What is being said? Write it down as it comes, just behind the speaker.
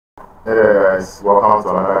Hey there guys, welcome to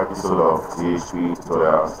another episode of THP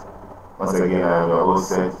Tutorials. Once again, I am your host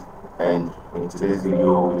Seth, and in today's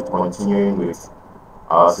video, we'll be continuing with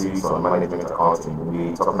our series on management accounting. We'll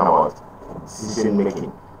be talking about decision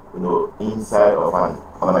making, inside of an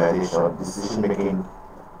organization, decision making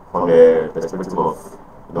from the perspective of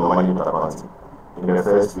management accounting. In the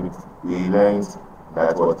first week, we learned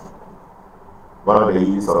that one of the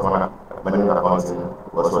uses of management accounting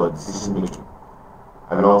was for decision making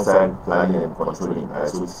alongside planning and controlling.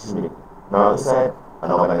 So decision making. Now inside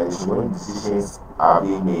an organization, when decisions are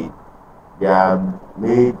being made, they are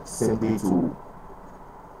made simply to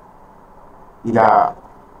either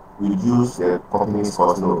reduce the company's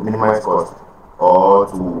cost, minimize cost, or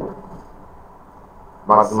to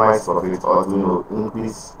maximize profit, or to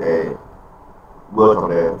increase the wealth of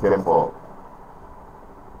the firm for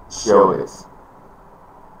shareholders.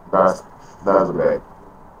 That's that's right.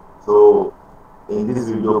 So in this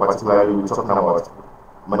video particularly, we're talking about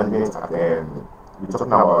management and we're talking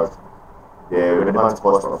about the relevant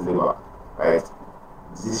cost of labor, right?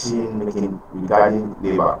 Decision making regarding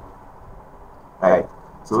labor, right?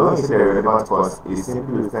 So when we say the relevant cost, it's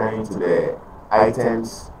simply referring to the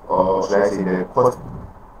items, or should I say the cost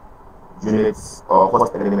units or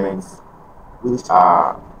cost elements which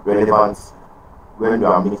are relevant when you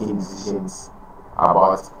are making decisions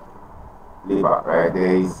about labor, right?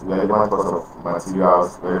 There is relevant cost of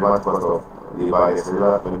materials, relevant cost of labor, there's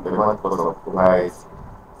relevant cost of supplies,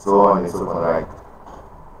 so on and so on. Like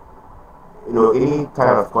any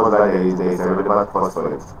kind of cost that there is a relevant cost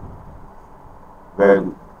for it. Very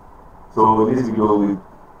good. So in this video, we're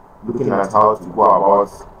looking at how to go about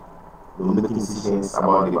making decisions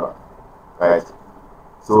about labor, right?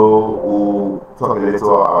 So we'll talk a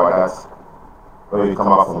little about that when we come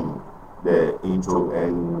back from the intro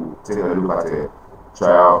and we'll take a look at the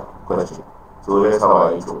trial question. So let's have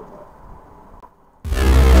our intro.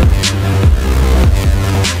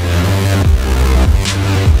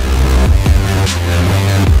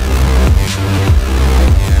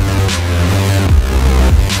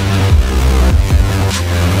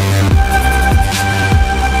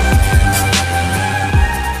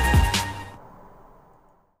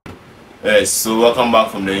 Yes, so welcome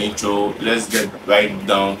back from the intro. Let's get right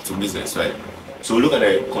down to business, right? So look at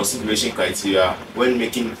the consideration criteria when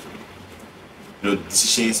making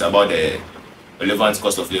decisions about the relevant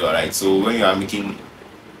cost of labor, right? So when you are making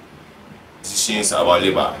decisions about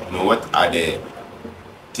labor, what are the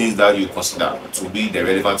things that you consider to be the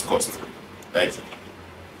relevant cost, right?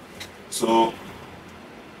 So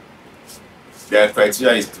the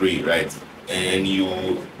criteria is three, right? And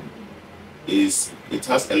it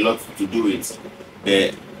has a lot to do with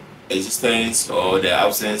the existence or the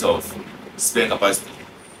absence of spare capacity.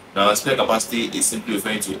 Now, spare capacity is simply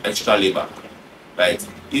referring to extra labor, right?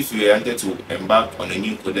 If you wanted to embark on a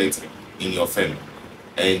new project in your firm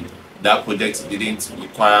and that project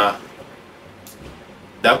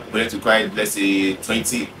required, let's say,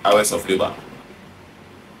 20 hours of labor,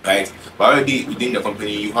 right? But already within the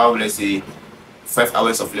company, you have, let's say, 5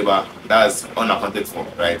 hours of labor that's unaccounted for,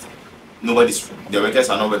 right? The workers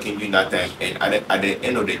are not working during that time, and at the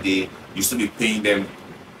end of the day, you still be paying them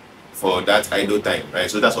for that idle time, right?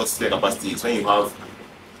 So that's what spare capacity is. When you have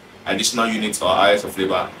additional units or hours of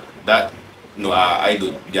labor that are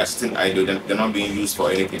idle, they are sitting idle, they're not being used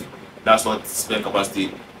for anything. That's what spare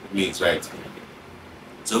capacity means, right?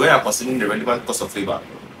 So when you're considering the relevant cost of labor,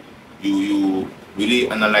 you really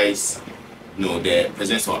analyze the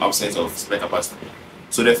presence or absence of spare capacity.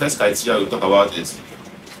 So the first criteria we'll talk about is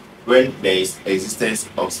when there is existence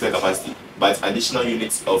of spare capacity, but additional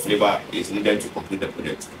units of labor is needed to complete the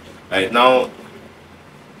project. Right now,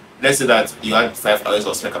 let's say that you had 5 hours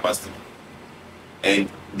of spare capacity, and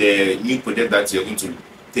the new project that you're going to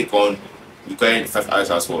take on requires 5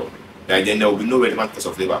 hours as well. Right, then there will be no relevant cost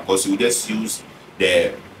of labor because you just use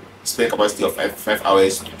the spare capacity of 5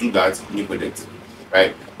 hours to do that new project.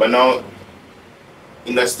 Right, but now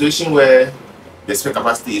in a situation where the spare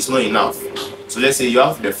capacity is not enough, so let's say you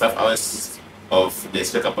have the 5 hours of the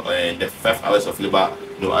the 5 hours of labor,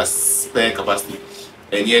 as spare capacity,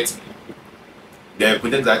 and yet the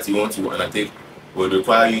project that you want to undertake will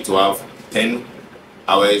require you to have 10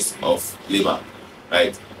 hours of labor,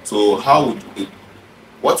 right? So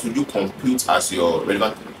what would you compute as your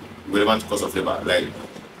relevant cost of labor? Like,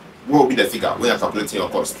 what will be the figure when you're calculating your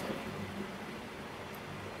cost?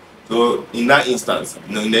 So in that instance,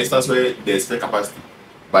 in the instance where there's spare capacity,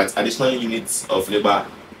 but additional units of labor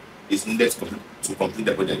is needed to complete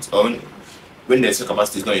the project, or when the spare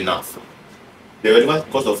capacity is not enough, the relevant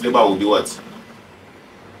cost of labor will be what?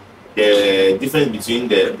 The difference between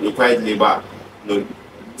the required labor,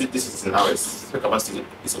 this is in hours. Spare capacity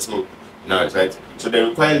is also in hours, right? So the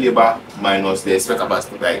required labor minus the spare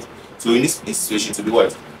capacity, right? So in this situation, to be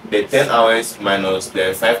what? The 10 hours minus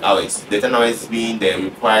the 5 hours. The 10 hours being the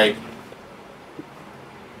required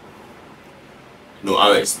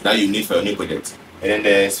hours that you need for your new project. And then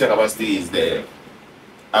the spare capacity is the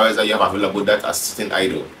hours that you have available that are sitting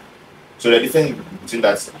idle. So the difference between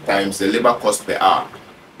that times the labor cost per hour,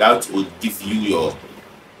 that will give you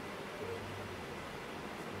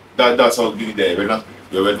that's how give you the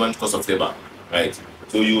relevant cost of labor, right?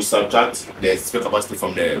 So you subtract the spare capacity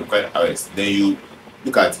from the required hours, then you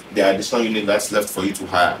look at the additional unit that's left for you to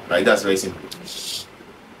hire, right? That's very simple.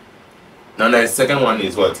 Now the second one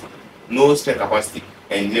is what? No spare capacity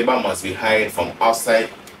and labor must be hired from outside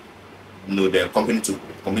the company to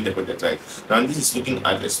complete the project, right? Now this is looking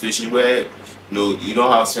at a situation where you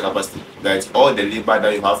don't have spare capacity, right? All the labor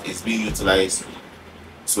that you have is being utilized,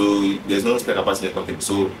 so there's no spare capacity in the company.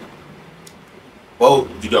 So what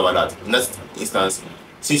would you do about that? In that instance,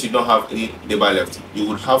 since you don't have any labor left, you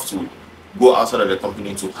would have to go outside of the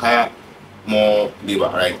company to hire more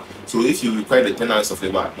labor, right? So if you require the 10 hours of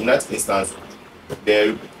labor, in that instance,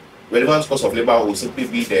 the relevant cost of labor will simply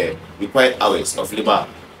be the required hours of labor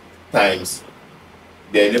times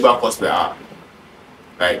the labor cost per hour,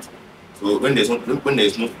 right? So when there's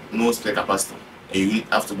no spare capacity and you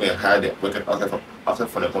have to go and hire the worker outside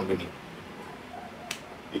from the company,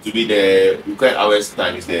 it will be the required hours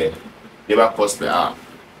times the labor cost per hour,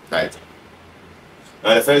 right?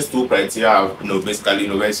 Now the first two criteria are basically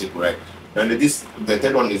very simple, right? And the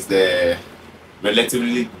third one is the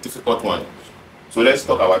relatively difficult one. So let's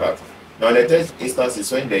talk about that. Now the third instance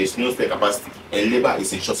is when there is no spare capacity and labor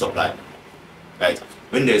is in short supply, right?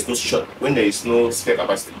 When there is no spare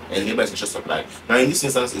capacity and labor is in short supply. Now in this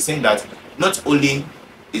instance, it's saying that not only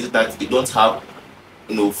is it that you don't have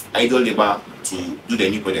idle labor to do the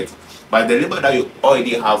new project, but the labor that you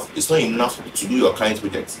already have is not enough to do your client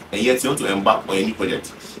project, and yet you want to embark on a new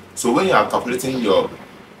project. So when you are calculating your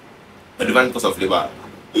relevant cost of labor,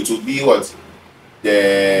 it will be what?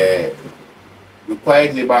 The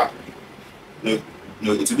required labor. It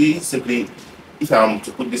will be simply, if I am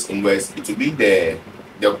to put this in words, it will be the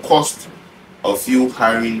cost of you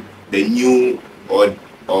hiring the new or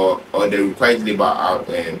the required labor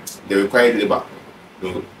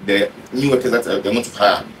the new workers that they want to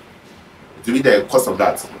hire. It will be the cost of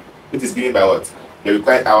that, which is given by what? The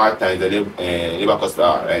required hour times the labor cost per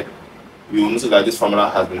hour, right? You will notice that this formula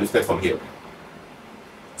has been listed from here.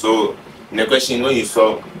 So in the question, when you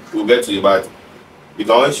solve, we'll get to it, but you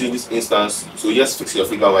can always use this instance. So just fix your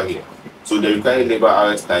figure over here. So the required labor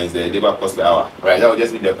hours times the labor cost per hour, right? That will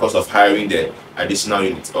just be the cost of hiring the additional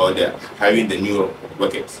units or the hiring the new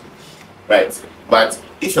workers, right? But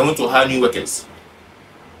if you're going to hire new workers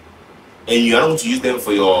and you are not going to use them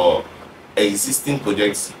for your existing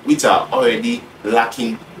projects which are already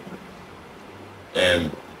lacking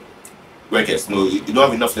workers, you don't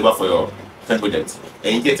have enough labor for your current projects,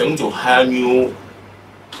 and yet you're going to hire new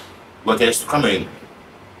workers to come and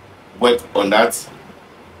work on that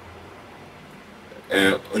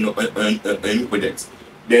a new project,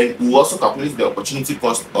 then we also calculate the opportunity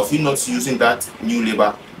cost of you not using that new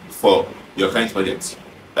labor for your current project,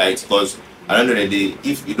 right? Because at the end of the day,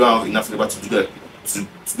 if you don't have enough labor to do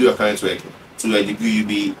your current work, to a degree you'll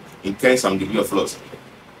be incurring some degree of loss.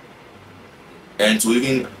 And to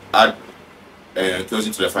even add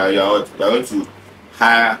closing to the fire, you're going to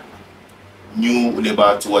hire new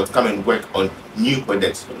labor to come and work on new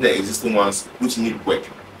projects, the existing ones which need work.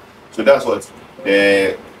 So that's what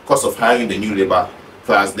the cost of hiring the new labor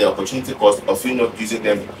plus the opportunity cost of you not using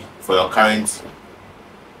them for your current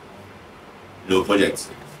projects.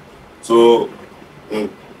 So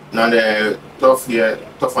now the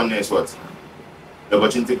tough one is what? The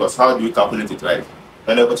opportunity cost. How do we calculate it, right?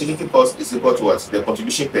 And the opportunity cost is equal to what? The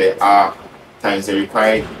contribution per hour times the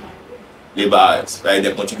required labor hours, right?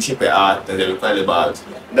 The contribution per hour times the required labor hours.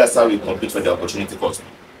 That's how we compute for the opportunity cost,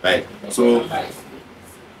 right? So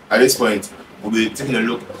at this point, we'll be taking a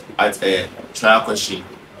look at a trial question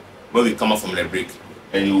when we come up from the break,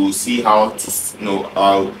 and you will see how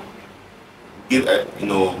to give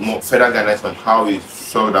more further guidance on how we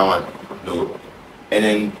solve that one, and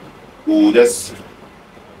then we'll just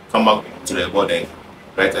come back to the board and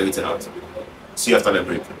write everything out. See you after the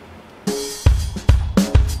break.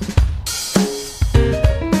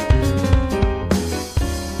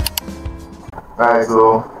 Alright,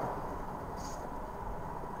 so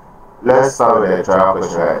let's start with the trial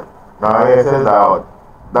question, right? Now it says that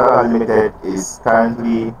Data Limited is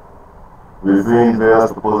currently reviewing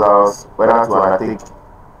various proposals whether to undertake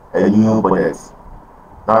a new project.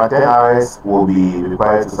 Now 10 hours will be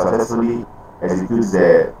required to successfully execute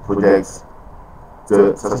the projects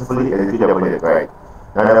to successfully execute the project, right?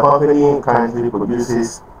 Now the company currently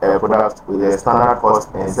produces a product with a standard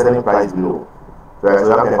cost and selling price below. Right, so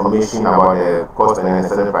you have the information about the cost and then the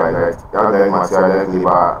selling price, right? You have the material, direct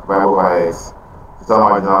labor, variable price, total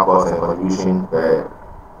marginal cost and contribution per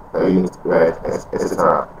unit, right,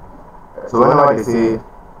 etc. So whenever they say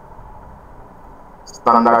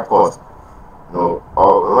standard cost,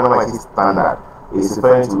 or whenever I say standard, it's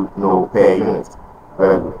referring to per unit.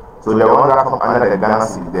 Right? So the ones that come under the Ghana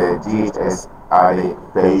city, the GHS, are the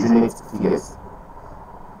per unit figures.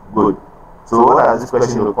 Good. So what does this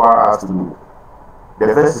question require us to do? The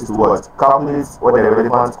first is to what? Calculate what the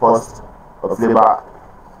relevant cost of labor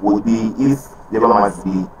would be if labor must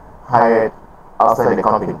be hired outside the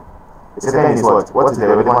company. The second is what? What is the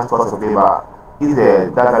relevant cost of labor if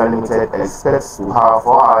the data limited expects to have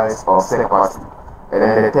 4 hours of set capacity? And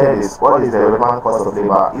then the third is what is the relevant cost of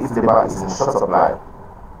labor if labor is in short supply?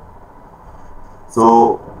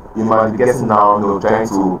 So you might be guessing now, trying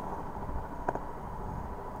to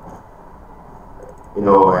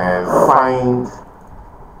find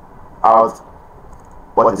out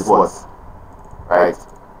what is what, right?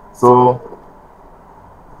 So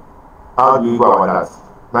how do you go about that?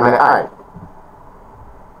 Now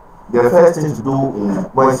the first thing to do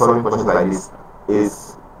when solving questions like this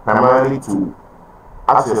is primarily to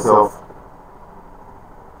ask yourself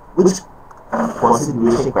which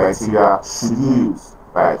consideration criteria should you use,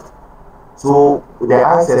 right? So the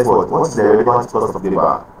answer says what? What is the relevant cost of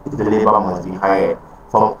labor if the labor must be hired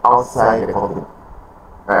from outside the company,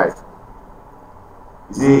 right?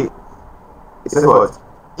 You see, it says what?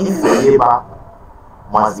 If the labor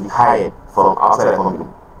must be hired from outside the company,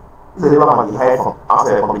 if the labor must be hired from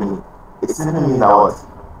outside the company, it simply means that what?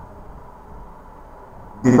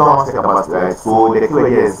 They don't want to take about it, right? So the key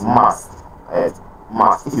idea is must, right?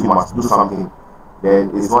 Must. If you must do something,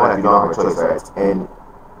 then it's not like you don't have a choice, right? And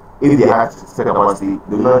if they have to take about it,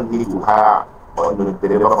 they do not need to hire or the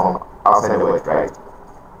labor from outside the work, right?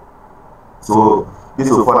 So this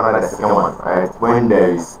will fall under the second one, right? When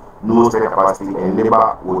there is no spare capacity and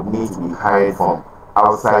labor would need to be hired from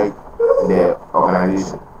outside the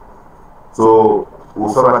organization. So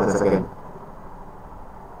we'll solve that in a second.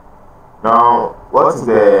 Now, what is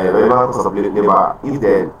the relevant cost of labor if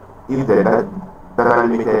the data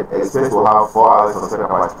limited expects to have 4 hours of spare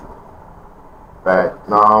capacity? Right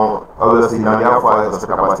now, obviously now they have 4 hours of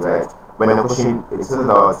spare capacity, right? When the question it says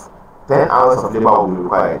that 10 hours of labor will be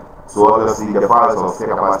required. So obviously the 4 hours of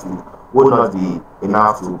spare capacity would not be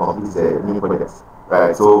enough to complete the new project,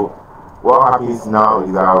 right? So what happens now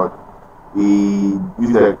is that we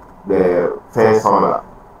use the first formula,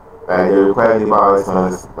 right? The required labor hours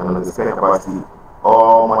on the spare capacity,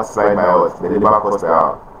 all multiplied by what? The labor cost per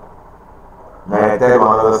hour. Now the third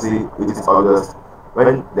one obviously, which is obvious,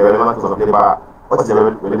 when the relevant cost of labor, what is the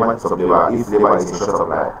relevant cost of labor if labor is in short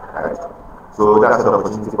supply, right? So that's the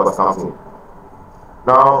opportunity cost counting.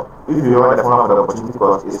 Now, if you remember the formula for the opportunity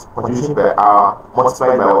cost is contribution per hour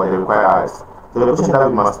multiplied by what the required hours. So the question that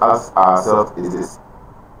we must ask ourselves is this: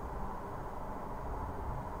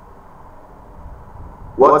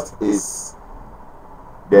 what is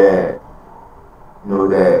the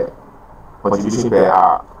the contribution per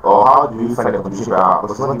hour, or how do you find the contribution per hour?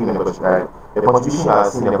 Because it's not given in the question, right? The contribution you are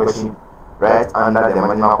seeing in the question right under the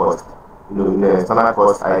marginal cost, in the standard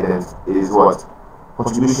cost items is what?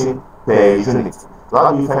 Contribution per unit. So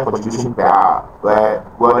how do you find contribution per hour?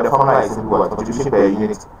 Well, the formula is simply what? Contribution per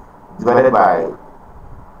unit divided by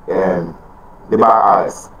labor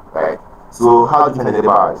hours, right? So how do you find the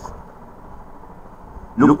labor hours?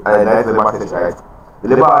 Look at the direct labor percentage, right? The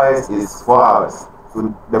labor hours is 4 hours.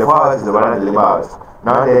 So the 4 hours is divided by the labor hours.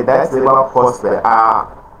 Now the direct labor cost per hour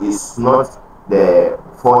is not the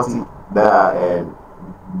 40 that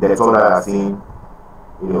the total that are seen,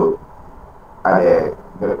 at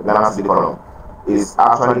the Ghana city column. Is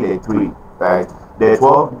actually the 3, right? The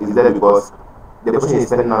 12 is there because the question is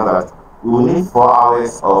telling us that we will need 4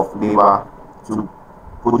 hours of labor to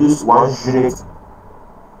produce 1 unit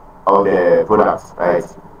of the product, right?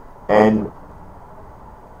 And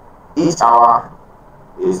each hour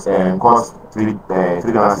is cost 3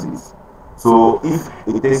 Ghana cedis. So if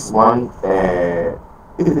it takes 4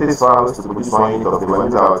 hours to produce 1 unit of the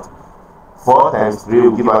labor, out 4 times 3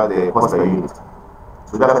 will give us the cost per unit.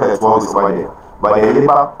 So that's why the 12 is over there. But the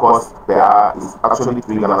labor cost per hour is actually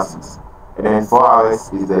 3 Ghana cedis. And then 4 hours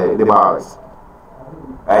is the labor hours.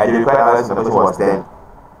 The required hours in the question was 10.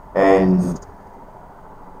 And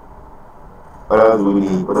what else do we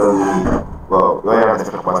need? well, when you have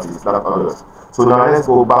extra capacity, it's not obvious. So now let's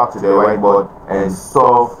go back to the whiteboard and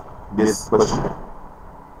solve this question.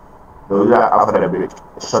 So we are after the break,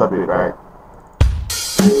 a short break, right?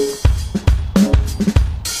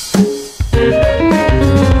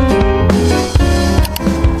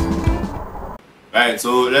 Right,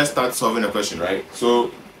 so let's start solving the question, right?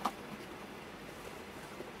 So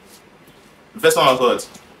the first one was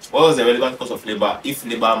what was the relevant cost of labor if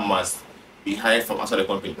labor must be hired from outside the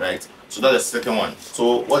company, right? So that's the second one.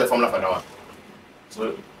 So what's the formula for that one?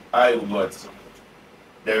 So I would what?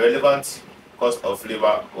 The relevant cost of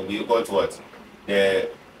labor will be equal to what? The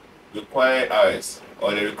required hours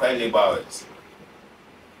or the required labor hours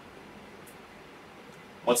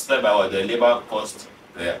multiplied by what? The labor cost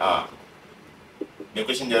per hour. The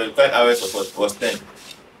question, the required hours was 10.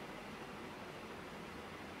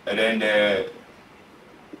 And then the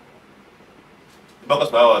labor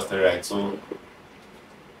cost per hour was 3, right? So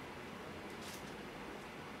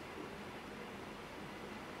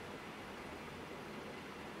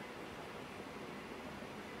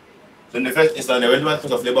in the first instance, the relevant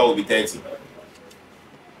cost of labor will be 30.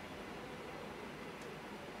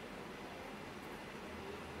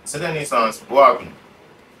 Second instance, what happened?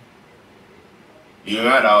 You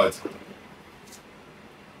ran out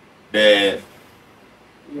the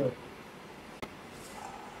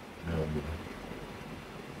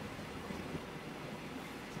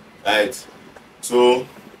right. So in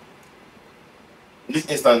this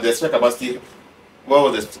instance, the spare capacity,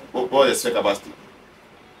 what was the spare capacity?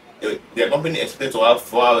 The company expected to have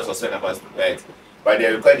 4 hours of spare capacity, right? But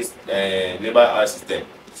they require this labor hour system.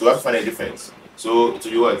 So we have to find a difference. So to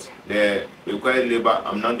you what? The required labor,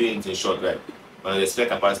 I'm not doing it in short, right? But the spare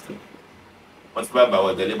capacity multiplied by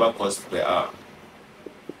what? The labor cost per hour.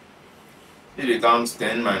 It becomes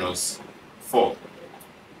 10 minus 4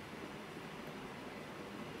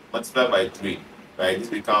 multiplied by 3, right? This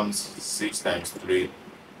becomes 6 times 3.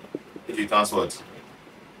 It becomes what?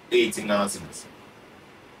 18 Ghana cedis.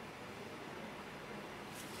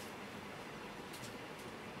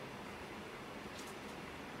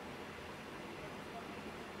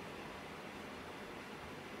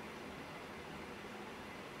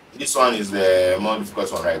 This one is the more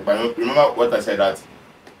difficult one, right? But remember what I said, that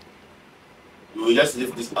you will just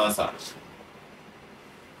leave this answer.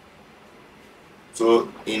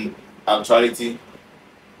 So in actuality,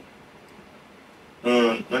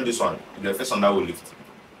 not this one. The first one that will lift.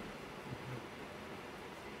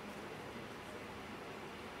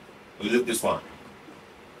 We lift this one,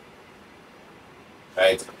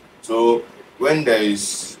 right? So when there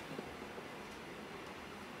is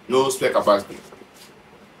no spare capacity,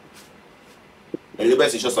 the labor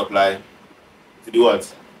is in short supply, to do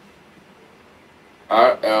what?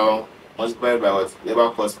 RL multiplied by what?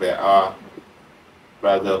 Labor cost per hour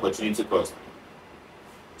plus the opportunity cost.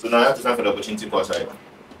 So now I have to find for the opportunity cost, right?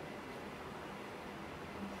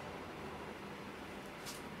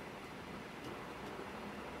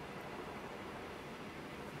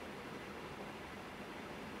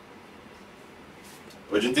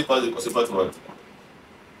 Opportunity cost is equal to what?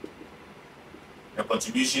 The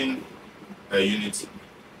contribution per unit,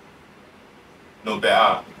 no, per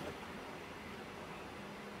hour,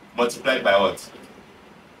 multiplied by what?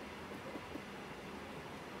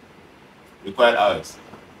 Required hours.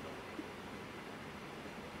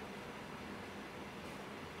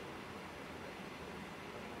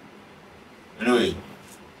 Anyway,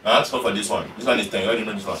 now let's go for this one. This one is 10. You already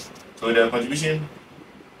know this one. So the contribution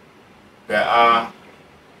per hour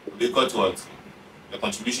will be equal to what? The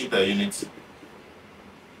contribution per unit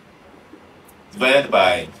divided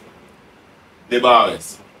by labor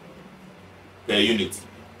hours per unit.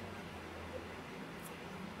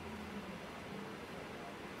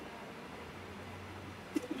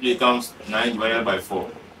 It becomes 9 divided by 4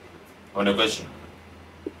 on the question.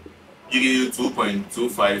 Give you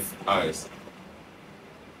 2.25 hours.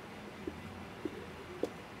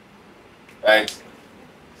 Right?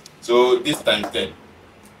 So this times 10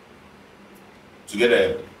 to get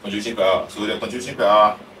the contribution per hour. So the contribution per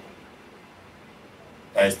hour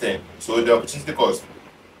times 10. So the opportunity cost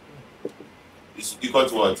is equal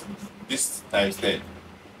to what? This times 10.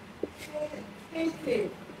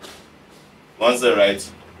 Once the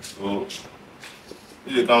right, so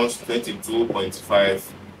it becomes 22.5.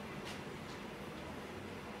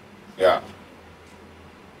 Yeah.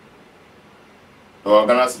 So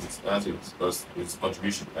Ghana cedis, because it's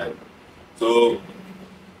contribution, right? So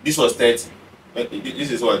this was 30.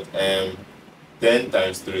 This is what? 10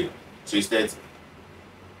 times 3. So it's 30.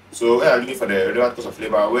 So when I'm looking for the relevant cost of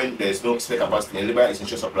labor, when there's no spare capacity, the labor is in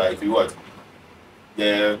short supply, if you what?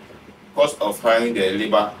 The cost of hiring the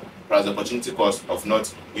labor plus the opportunity cost of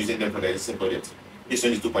not using them for the existing project is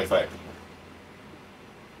 22.5.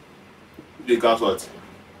 It becomes what?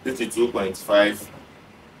 52.5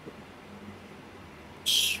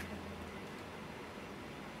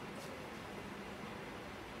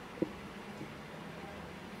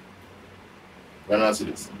 Ghana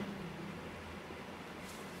cedis.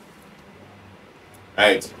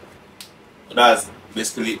 Right. That's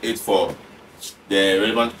basically it for the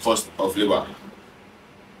relevant cost of labor.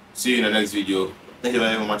 See you in the next video. Thank you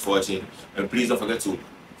very much for watching, and please don't forget to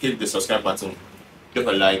hit the subscribe button, give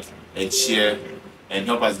a like and share, and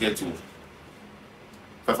help us get to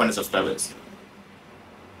 500 subscribers.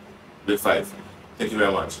 Big 5. Thank you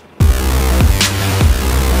very much.